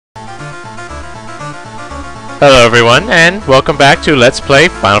Hello everyone, and welcome back to Let's Play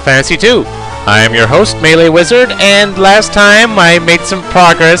Final Fantasy II. I am your host, MeleeWizard, and last time I made some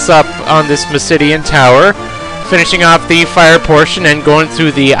progress up on this Mesidian Tower, finishing off the fire portion and going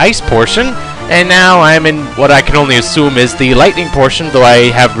through the ice portion, and now I'm in what I can only assume is the lightning portion, though I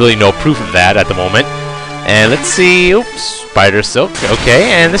have really no proof of that at the moment. And let's see, oops, spider silk,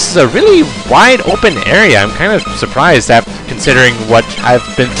 okay, and this is a really wide open area. I'm kind of surprised after considering what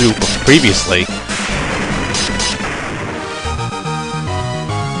I've been through previously.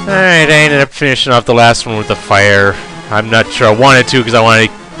 Alright, I ended up finishing off the last one with the fire. I'm not sure I wanted to because I wanted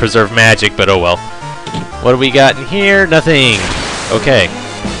to preserve magic, but oh well. What do we got in here? Nothing. Okay.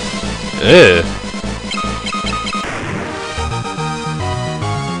 Ugh.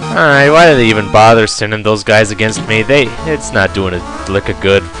 Alright, why do they even bother sending those guys against me? It's not doing a lick of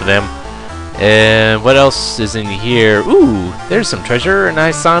good for them. And what else is in here? Ooh, there's some treasure, and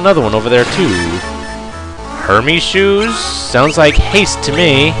I saw another one over there too. Hermes shoes? Sounds like haste to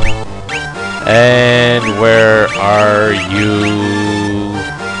me. And where are you?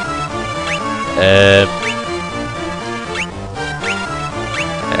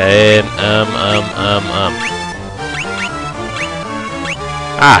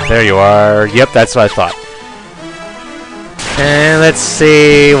 Ah, there you are. Yep, that's what I thought. And let's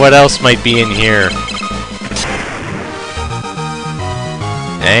see what else might be in here.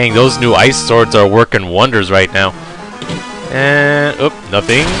 Dang, those new ice swords are working wonders right now. And, oop,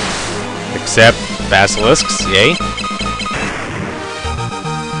 nothing. Except basilisks, yay.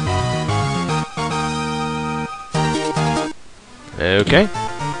 Okay.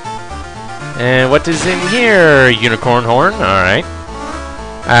 And what is in here? Unicorn horn, alright.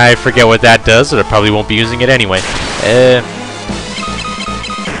 I forget what that does, but I probably won't be using it anyway.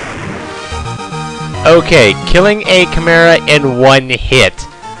 Okay, killing a chimera in one hit.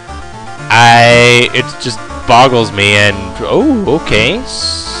 It just boggles me, and oh, okay.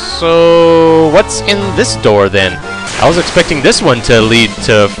 So what's in this door then? I was expecting this one to lead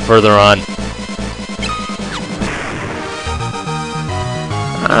to further on.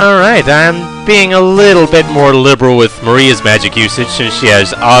 Alright, I'm being a little bit more liberal with Maria's magic usage since she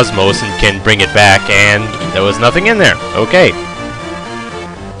has Osmos and can bring it back, and there was nothing in there. Okay.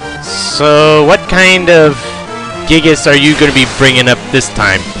 So, what kind of gigas are you going to be bringing up this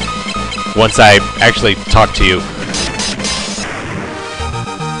time? Once I actually talk to you.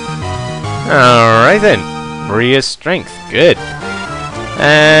 Alright then. Maria's strength. Good.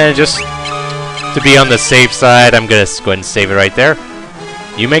 And just to be on the safe side, I'm going to go ahead and save it right there.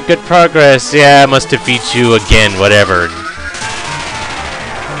 You make good progress. Yeah, I must defeat you again, whatever.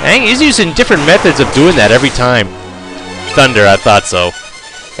 Dang, he's using different methods of doing that every time. Thunder, I thought so.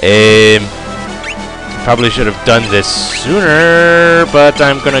 Probably should have done this sooner, but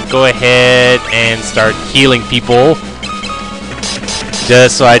I'm gonna go ahead and start healing people.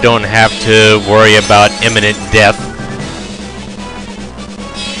 Just so I don't have to worry about imminent death.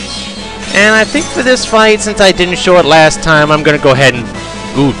 And I think for this fight, since I didn't show it last time, I'm gonna go ahead and...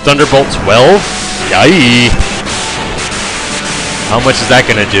 Ooh, Thunderbolt 12? Yay! How much is that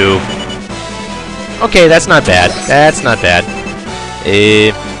gonna do? Okay, that's not bad. That's not bad.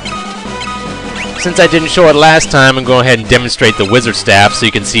 Since I didn't show it last time, I'm going to go ahead and demonstrate the Wizard Staff so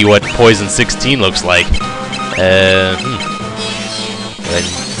you can see what Poison 16 looks like. Then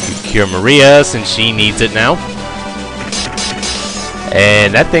you cure Maria since she needs it now.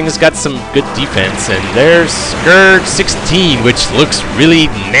 And that thing's got some good defense. And there's Scourge 16, which looks really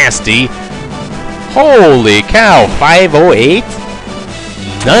nasty. Holy cow, 508?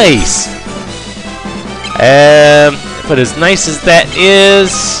 Nice! But as nice as that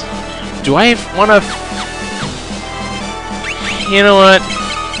is... Do I want to... You know what?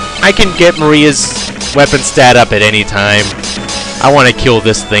 I can get Maria's weapon stat up at any time. I want to kill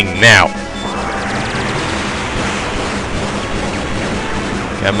this thing now.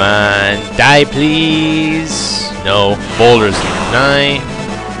 Come on. Die, please. No. Boulders. 9.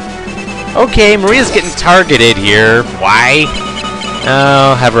 Okay, Maria's getting targeted here. Why?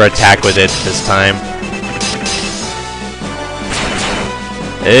 I'll have her attack with it this time.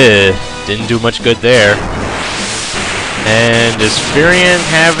 Didn't do much good there. And does Furion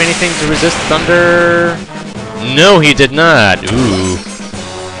have anything to resist thunder? No, he did not. Ooh.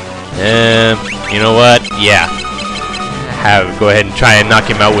 You know what? Yeah. Go ahead and try and knock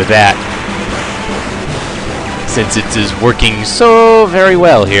him out with that. Since it is working so very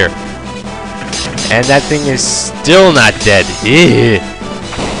well here. And that thing is still not dead. Ew.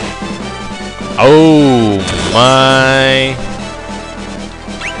 Oh my...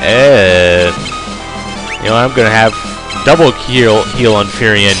 You know, I'm gonna have double heal on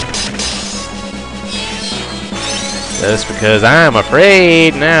Furion. Just because I'm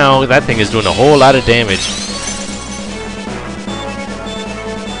afraid now. That thing is doing a whole lot of damage.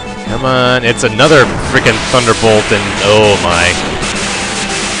 Come on, it's another freaking Thunderbolt, and oh my.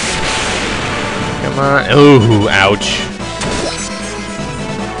 Come on. Ooh, ouch.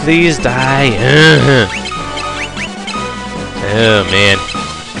 Please die. Oh, man.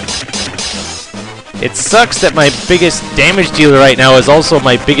 It sucks that my biggest damage dealer right now is also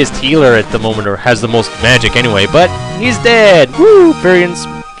my biggest healer at the moment, or has the most magic anyway, but he's dead! Woo! Furion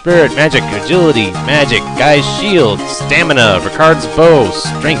Spirit, magic, agility, magic, Guy's shield, stamina, Ricard's bow,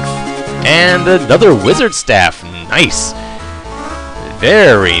 strength, and another wizard staff. Nice!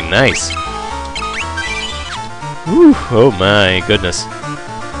 Very nice. Woo! Oh my goodness.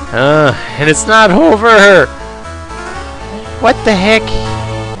 And it's not over! What the heck?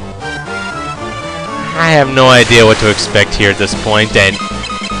 I have no idea what to expect here at this point, and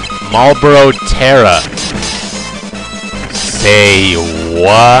Marlboro Terra. Say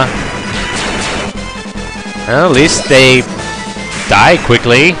what? Well, at least they die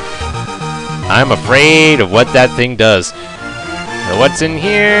quickly. I'm afraid of what that thing does. So what's in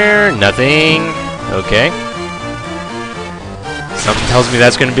here? Nothing. Okay. Something tells me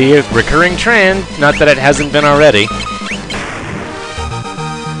that's going to be a recurring trend. Not that it hasn't been already.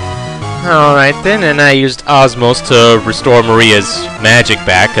 Alright then, and I used Osmos to restore Maria's magic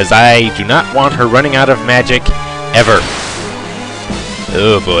back, because I do not want her running out of magic ever.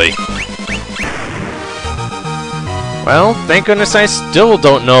 Oh boy. Well, thank goodness I still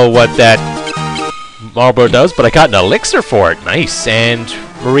don't know what that Marlboro does, but I got an elixir for it. Nice, and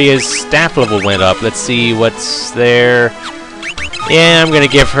Maria's staff level went up. Let's see what's there. Yeah, I'm gonna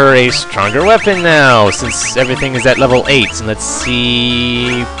give her a stronger weapon now, since everything is at level 8. And let's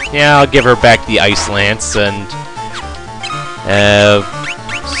see... Yeah, I'll give her back the Ice Lance, and...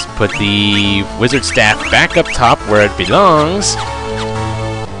 just put the Wizard Staff back up top where it belongs.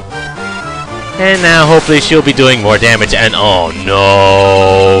 And now, hopefully, she'll be doing more damage, and... Oh,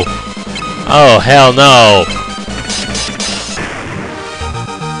 no! Oh, hell no!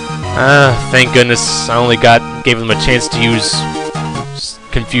 Thank goodness I only gave them a chance to use...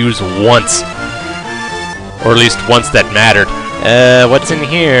 Confuse once. Or at least once that mattered. What's in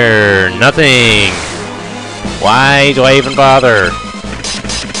here? Nothing. Why do I even bother?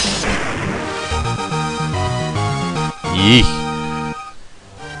 Yeeh.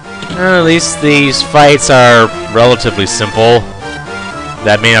 At least these fights are relatively simple.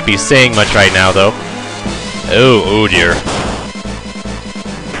 That may not be saying much right now, though. Oh dear.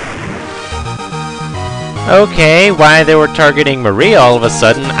 Okay, why they were targeting Maria all of a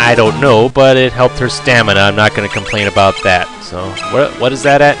sudden, I don't know, but it helped her stamina. I'm not going to complain about that. So, what is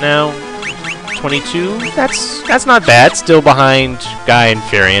that at now? 22? That's not bad. Still behind Guy and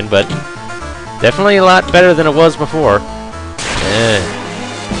Furion, but definitely a lot better than it was before.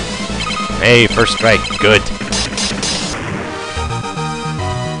 Hey, first strike. Good.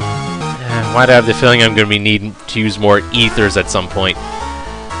 Why do I have the feeling I'm going to be needing to use more ethers at some point?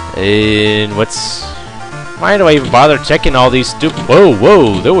 And what's... Why do I even bother checking all these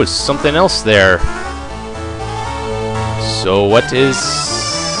Whoa, there was something else there. So what is...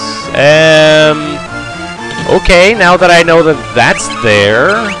 Okay, now that I know that that's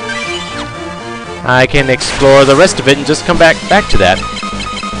there, I can explore the rest of it and just come back to that.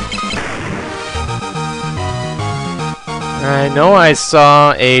 I know I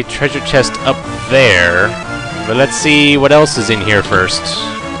saw a treasure chest up there, but let's see what else is in here first.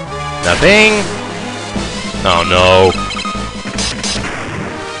 Nothing? Oh no.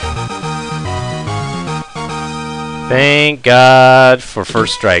 Thank God for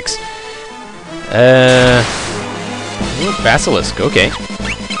first strikes. Ooh, Basilisk, okay.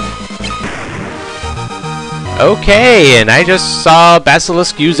 Okay, and I just saw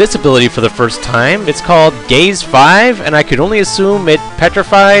Basilisk use its ability for the first time. It's called Gaze 5, and I could only assume it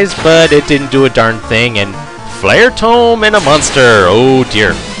petrifies, but it didn't do a darn thing. And Flare Tome and a monster. Oh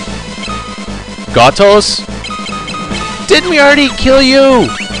dear. Gatos? Didn't we already kill you?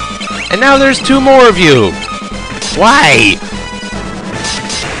 And now there's 2 more of you. Why?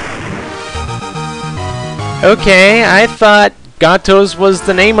 Okay, I thought Gatos was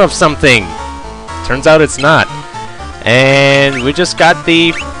the name of something. Turns out it's not. And we just got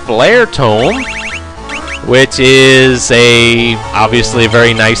the Flare Tome, which is obviously a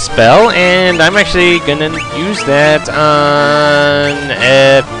very nice spell, and I'm actually gonna use that on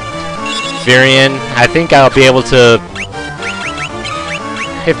Furion. I think I'll be able to,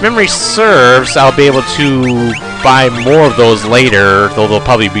 if memory serves, I'll be able to buy more of those later, though they'll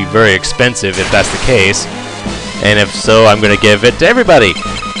probably be very expensive if that's the case. And if so, I'm gonna give it to everybody.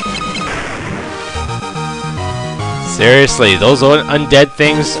 Seriously, those undead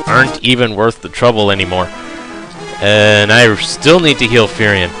things aren't even worth the trouble anymore. And I still need to heal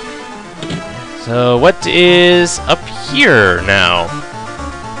Furion. So what is up here now?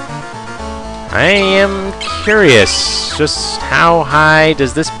 I am curious. Just how high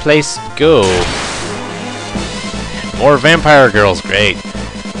does this place go? More vampire girls, great.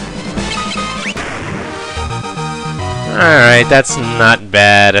 Alright, that's not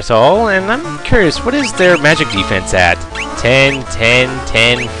bad at all. And I'm curious, what is their magic defense at? 10, 10,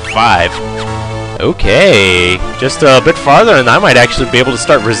 10, 5. Okay, just a bit farther and I might actually be able to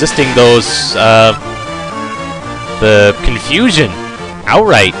start resisting those, the confusion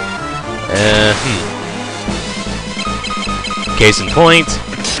outright. Case in point.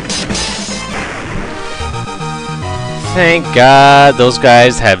 Thank God those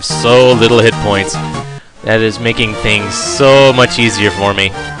guys have so little hit points. That is making things so much easier for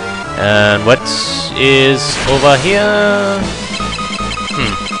me. And what is over here?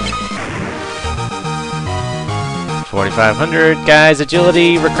 4,500, guys.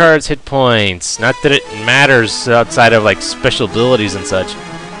 Agility recards hit points. Not that it matters outside of like special abilities and such.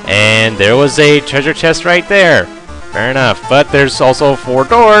 And there was a treasure chest right there. Fair enough. But there's also 4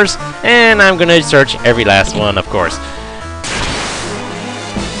 doors, and I'm gonna search every last one, of course.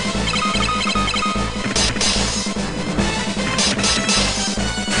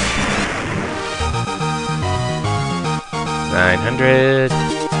 $900.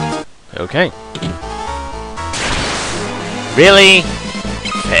 Okay. Really?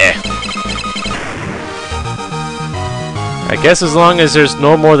 Eh. I guess as long as there's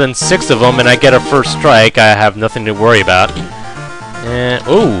no more than 6 of them and I get a first strike, I have nothing to worry about.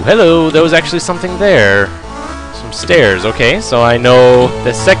 Oh, hello! There was actually something there. Some stairs, okay. So I know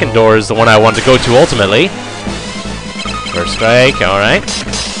the second door is the one I want to go to ultimately. First strike, alright.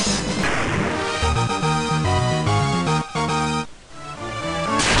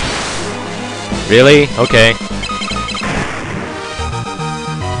 Really? Okay.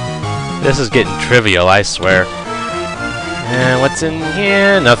 This is getting trivial, I swear. And what's in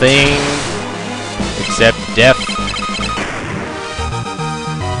here? Nothing. Except death.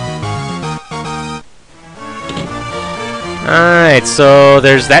 Alright, so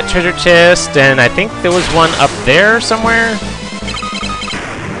there's that treasure chest, and I think there was one up there somewhere.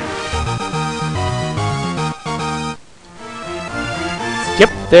 Yep,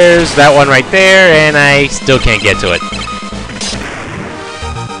 there's that one right there, and I still can't get to it.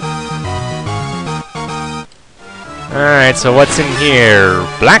 Alright, so what's in here?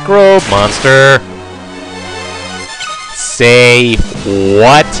 Black robe monster. Say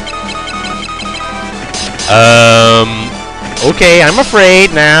what? Okay, I'm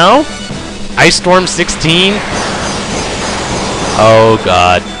afraid now. Ice Storm 16. Oh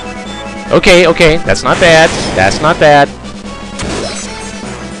god. Okay, okay, that's not bad. That's not bad.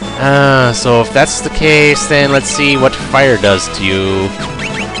 So if that's the case, then let's see what fire does to you.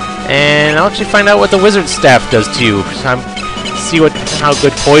 And I'll actually find out what the wizard staff does to you. See how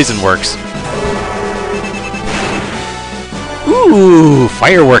good poison works. Ooh,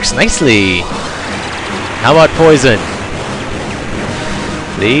 fire works nicely. How about poison?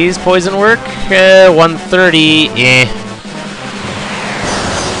 Please, poison work? 130, eh.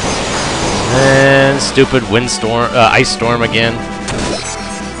 And stupid windstorm, ice storm again.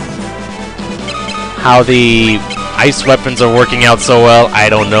 How the ice weapons are working out so well, I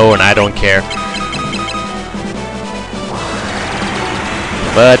don't know, and I don't care.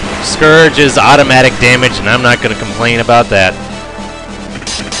 But Scourge is automatic damage, and I'm not going to complain about that.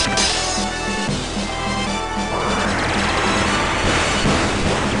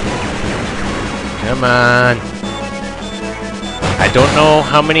 Come on. I don't know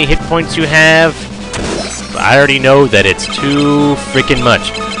how many hit points you have, but I already know that it's too freaking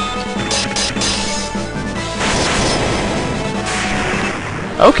much.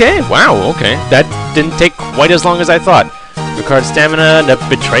 Okay, wow, okay. That didn't take quite as long as I thought. Recard stamina and a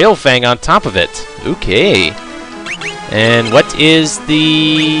betrayal fang on top of it. Okay. And what is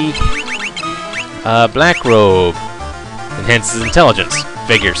the black robe? Enhances intelligence.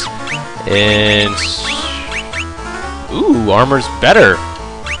 Figures. And ooh, armor's better.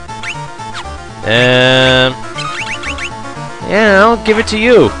 Yeah, I'll give it to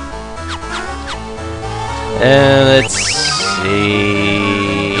you. Let's see.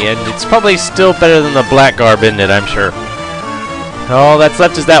 And it's probably still better than the black garb, isn't it? I'm sure. All that's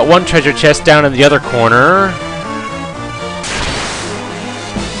left is that one treasure chest down in the other corner.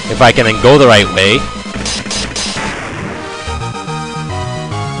 If I can then go the right way.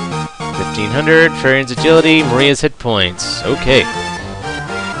 1500, Farian's agility, Maria's hit points. Okay.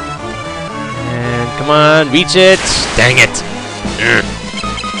 And come on, reach it. Dang it. Ugh.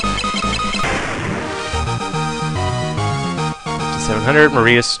 700,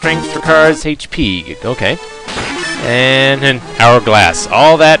 Maria's strength for cards, HP. Okay. And an hourglass.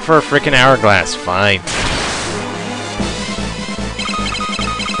 All that for a frickin' hourglass. Fine.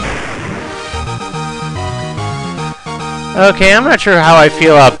 Okay, I'm not sure how I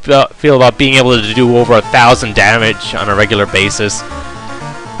feel about being able to do over 1,000 damage on a regular basis.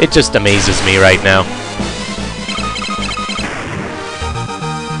 It just amazes me right now.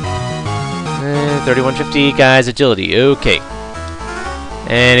 3150, guys, agility. Okay.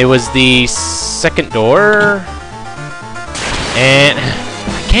 And it was the second door. And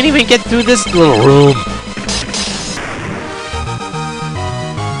I can't even get through this little room.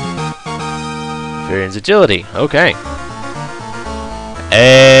 Variance agility. Okay.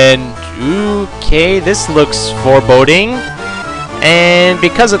 And okay, this looks foreboding. And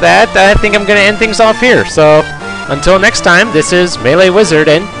because of that, I think I'm going to end things off here. So until next time, this is MeleeWizard,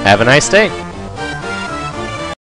 and have a nice day.